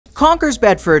Conker's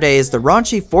Bad Fur Day is the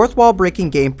raunchy, fourth-wall-breaking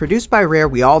game produced by Rare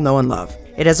we all know and love.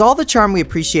 It has all the charm we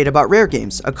appreciate about Rare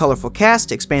games, a colorful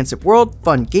cast, expansive world,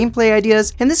 fun gameplay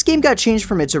ideas, and this game got changed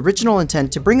from its original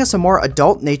intent to bring us a more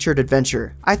adult-natured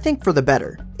adventure, I think for the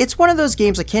better. It's one of those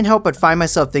games I can't help but find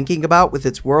myself thinking about with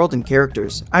its world and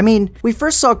characters. I mean, we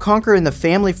first saw Conker in the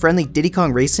family-friendly Diddy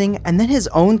Kong Racing, and then his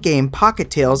own game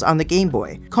Pocket Tales on the Game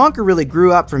Boy. Conker really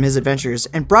grew up from his adventures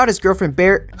and brought his girlfriend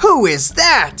Berri— Who is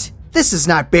that? This is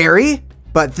not Berri,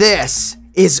 but this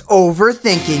is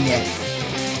Overthinking It.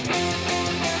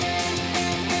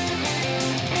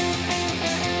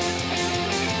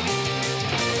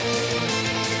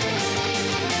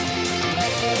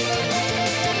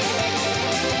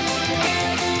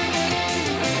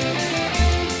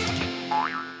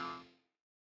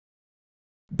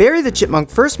 Berri the Chipmunk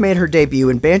first made her debut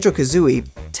in Banjo-Kazooie,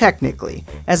 technically,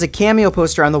 as a cameo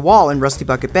poster on the wall in Rusty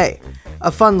Bucket Bay.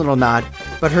 A fun little nod,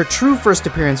 but her true first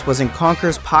appearance was in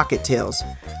Conker's Pocket Tales.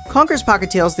 Conker's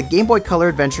Pocket Tales, the Game Boy Color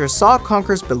adventure, saw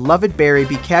Conker's beloved Berri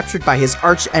be captured by his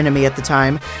arch-enemy at the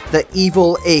time, the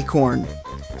Evil Acorn.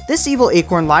 This evil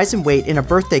acorn lies in wait in a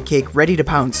birthday cake ready to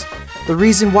pounce. The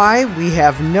reason why, we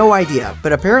have no idea,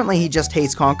 but apparently he just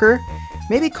hates Conker.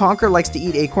 Maybe Conker likes to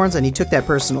eat acorns and he took that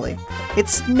personally.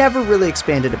 It's never really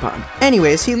expanded upon.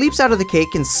 Anyways, he leaps out of the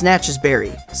cake and snatches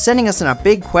Berri, sending us on a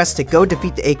big quest to go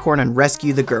defeat the acorn and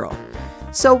rescue the girl.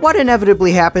 So what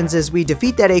inevitably happens is we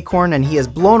defeat that acorn and he is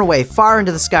blown away far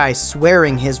into the sky,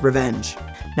 swearing his revenge.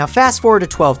 Now fast forward to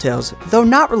 12 Tales. Though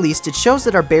not released, it shows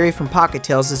that our Berri from Pocket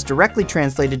Tales is directly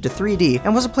translated to 3D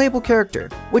and was a playable character,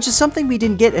 which is something we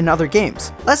didn't get in other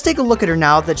games. Let's take a look at her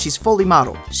now that she's fully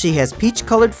modeled. She has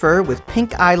peach-colored fur with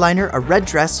pink eyeliner, a red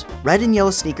dress, red and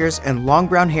yellow sneakers, and long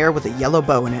brown hair with a yellow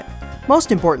bow in it.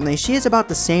 Most importantly, she is about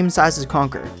the same size as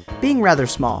Conker, being rather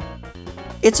small.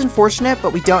 It's unfortunate,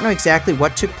 but we don't know exactly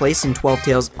what took place in 12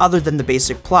 Tales other than the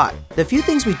basic plot. The few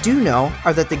things we do know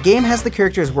are that the game has the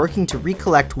characters working to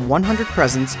recollect 100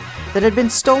 presents that had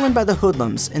been stolen by the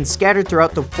hoodlums and scattered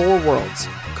throughout the 4 worlds.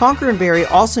 Conker and Berri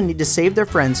also need to save their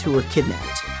friends who were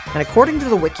kidnapped. And according to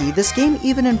the wiki, this game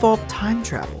even involved time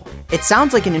travel. It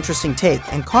sounds like an interesting take,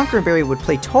 and Conker and Berri would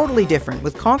play totally different,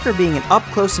 with Conker being an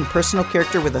up-close and personal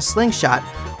character with a slingshot,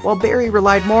 while Berri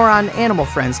relied more on animal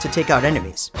friends to take out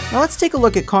enemies. Now let's take a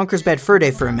look at Conker's Bad Fur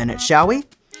Day for a minute, shall we?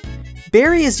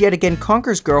 Berri is yet again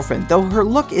Conker's girlfriend, though her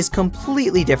look is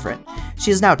completely different.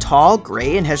 She is now tall,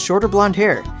 gray, and has shorter blonde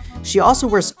hair. She also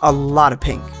wears a lot of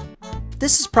pink.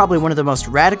 This is probably one of the most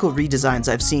radical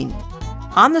redesigns I've seen.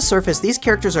 On the surface, these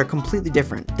characters are completely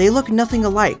different. They look nothing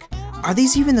alike. Are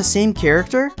these even the same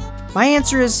character? My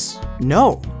answer is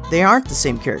no, they aren't the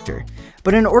same character.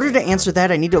 But in order to answer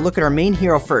that, I need to look at our main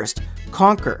hero first,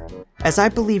 Conker, as I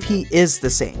believe he is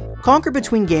the same. Conker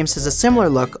between games has a similar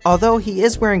look, although he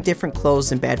is wearing different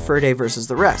clothes in Bad Fur Day versus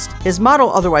the rest. His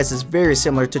model otherwise is very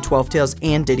similar to 12 Tales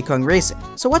and Diddy Kong Racing.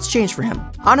 So what's changed for him?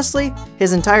 Honestly,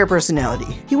 his entire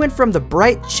personality. He went from the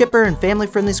bright, chipper, and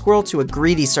family-friendly squirrel to a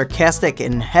greedy, sarcastic,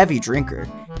 and heavy drinker.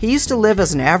 He used to live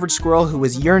as an average squirrel who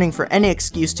was yearning for any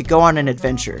excuse to go on an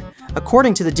adventure,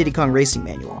 according to the Diddy Kong Racing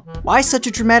manual. Why such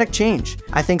a dramatic change?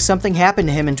 I think something happened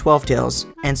to him in 12 Tales,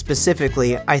 and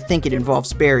specifically, I think it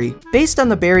involves Berri. Based on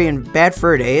the Berri in Bad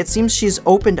Fur Day, it seems she's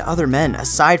open to other men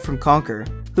aside from Conker,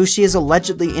 who she is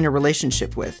allegedly in a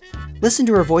relationship with. Listen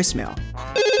to her voicemail.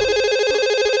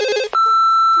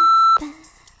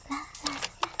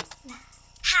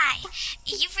 Hi,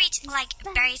 you've reached,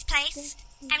 Berri's place?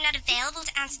 I'm not available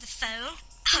to answer the phone,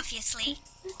 obviously.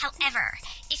 However,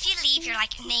 if you leave your,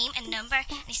 name and number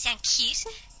and you sound cute,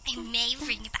 I may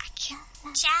ring you back.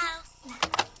 Ciao!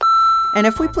 And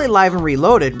if we play live and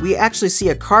reloaded, we actually see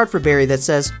a card for Berri that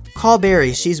says, "Call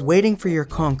Berri, she's waiting for your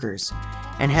conkers,"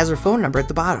 and has her phone number at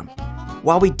the bottom.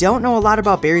 While we don't know a lot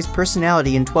about Berri's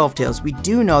personality in 12 Tales, we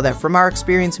do know that from our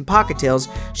experience in Pocket Tales,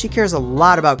 she cares a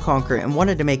lot about Conker and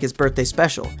wanted to make his birthday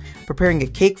special, preparing a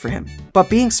cake for him, but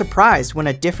being surprised when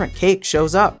a different cake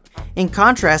shows up. In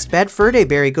contrast, Bad Fur Day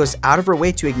Berri goes out of her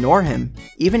way to ignore him,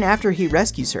 even after he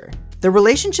rescues her. The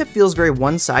relationship feels very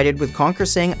one-sided, with Conker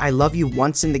saying "I love you"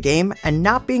 once in the game, and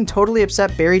not being totally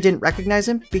upset Berri didn't recognize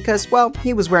him because, well,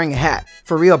 he was wearing a hat.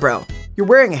 For real, bro. You're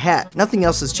wearing a hat, nothing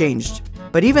else has changed.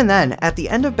 But even then, at the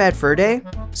end of Bad Fur Day,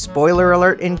 spoiler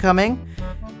alert incoming,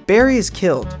 Berri is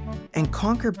killed, and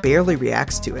Conker barely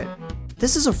reacts to it.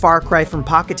 This is a far cry from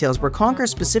Pocket Tales, where Conker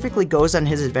specifically goes on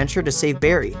his adventure to save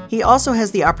Berri. He also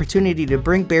has the opportunity to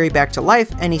bring Berri back to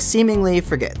life, and he seemingly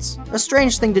forgets. A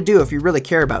strange thing to do if you really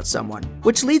care about someone.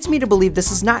 Which leads me to believe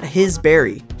this is not his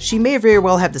Berri. She may very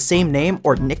well have the same name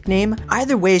or nickname.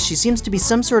 Either way, she seems to be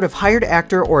some sort of hired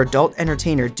actor or adult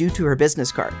entertainer due to her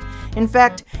business card. In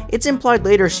fact, it's implied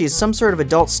later she is some sort of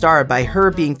adult star by her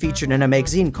being featured in a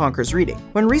magazine Conker's reading.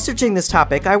 When researching this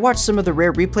topic, I watched some of the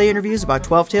rare replay interviews about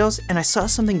 12 Tales, and I saw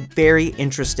something very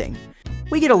interesting.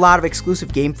 We get a lot of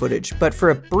exclusive game footage, but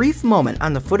for a brief moment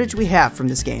on the footage we have from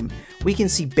this game, we can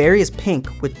see Berri is pink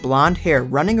with blonde hair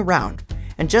running around.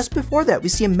 And just before that, we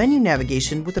see a menu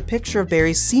navigation with a picture of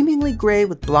Berri seemingly gray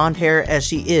with blonde hair as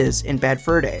she is in Bad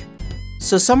Fur Day.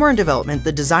 So somewhere in development,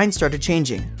 the design started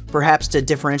changing. Perhaps to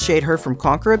differentiate her from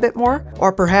Conker a bit more?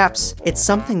 Or perhaps it's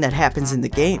something that happens in the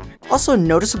game. Also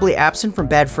noticeably absent from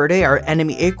Bad Fur Day are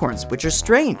enemy acorns, which are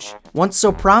strange. Once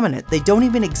so prominent, they don't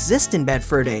even exist in Bad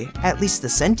Fur Day, at least the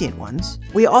sentient ones.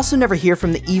 We also never hear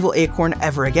from the evil acorn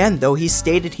ever again, though he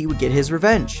stated he would get his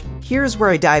revenge. Here's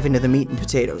where I dive into the meat and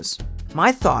potatoes.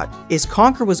 My thought is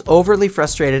Conker was overly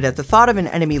frustrated at the thought of an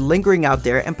enemy lingering out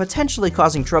there and potentially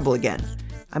causing trouble again.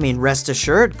 I mean, rest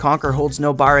assured, Conker holds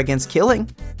no bar against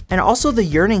killing. And also the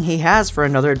yearning he has for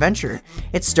another adventure.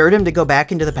 It stirred him to go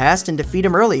back into the past and defeat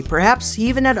him early. Perhaps he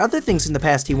even had other things in the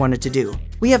past he wanted to do.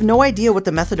 We have no idea what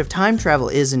the method of time travel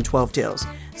is in 12 Tales.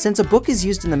 Since a book is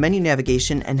used in the menu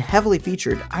navigation and heavily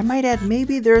featured, I might add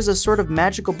maybe there is a sort of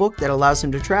magical book that allows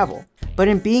him to travel. But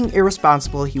in being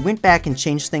irresponsible, he went back and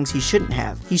changed things he shouldn't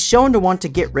have. He's shown to want to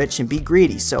get rich and be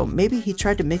greedy, so maybe he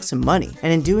tried to make some money.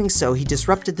 And in doing so, he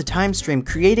disrupted the time stream,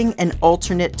 creating an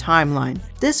alternate timeline.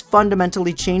 This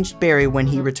fundamentally changed Berri when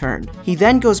he returned. He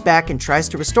then goes back and tries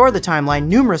to restore the timeline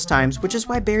numerous times, which is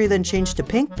why Berri then changed to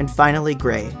pink and finally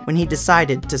gray, when he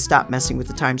decided to stop messing with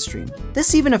the time stream.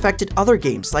 This even affected other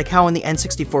games, like how in the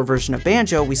N64 version of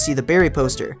Banjo, we see the Berri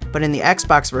poster, but in the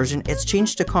Xbox version, it's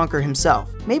changed to Conker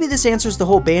himself. Maybe this answers the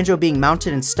whole Banjo being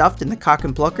mounted and stuffed in the cock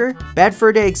and plucker. Bad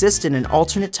Fur Day exists in an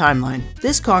alternate timeline.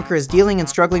 This Conker is dealing and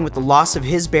struggling with the loss of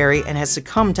his Berri and has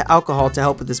succumbed to alcohol to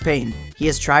help with his pain. He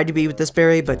has tried to be with this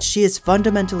Berri, but she is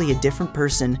fundamentally a different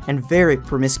person and very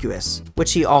promiscuous,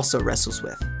 which he also wrestles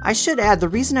with. I should add, the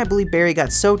reason I believe Berri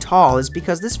got so tall is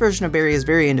because this version of Berri is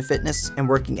very into fitness and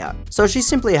working out, so she's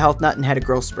simply a health nut and had a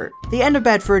growth spurt. The end of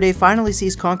Bad Fur Day finally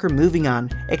sees Conker moving on,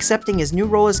 accepting his new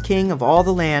role as king of all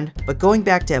the land, but going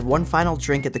back to have one final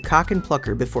drink at the cock and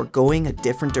plucker before going a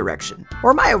different direction.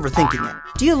 Or am I overthinking it?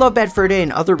 Do you love Bad Fur Day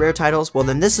and other rare titles? Well,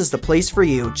 then this is the place for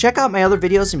you. Check out my other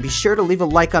videos and be sure to leave a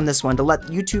like on this one to let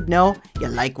YouTube know you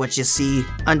like what you see.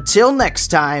 Until next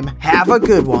time, have a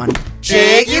good one.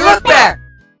 Jiggylookback!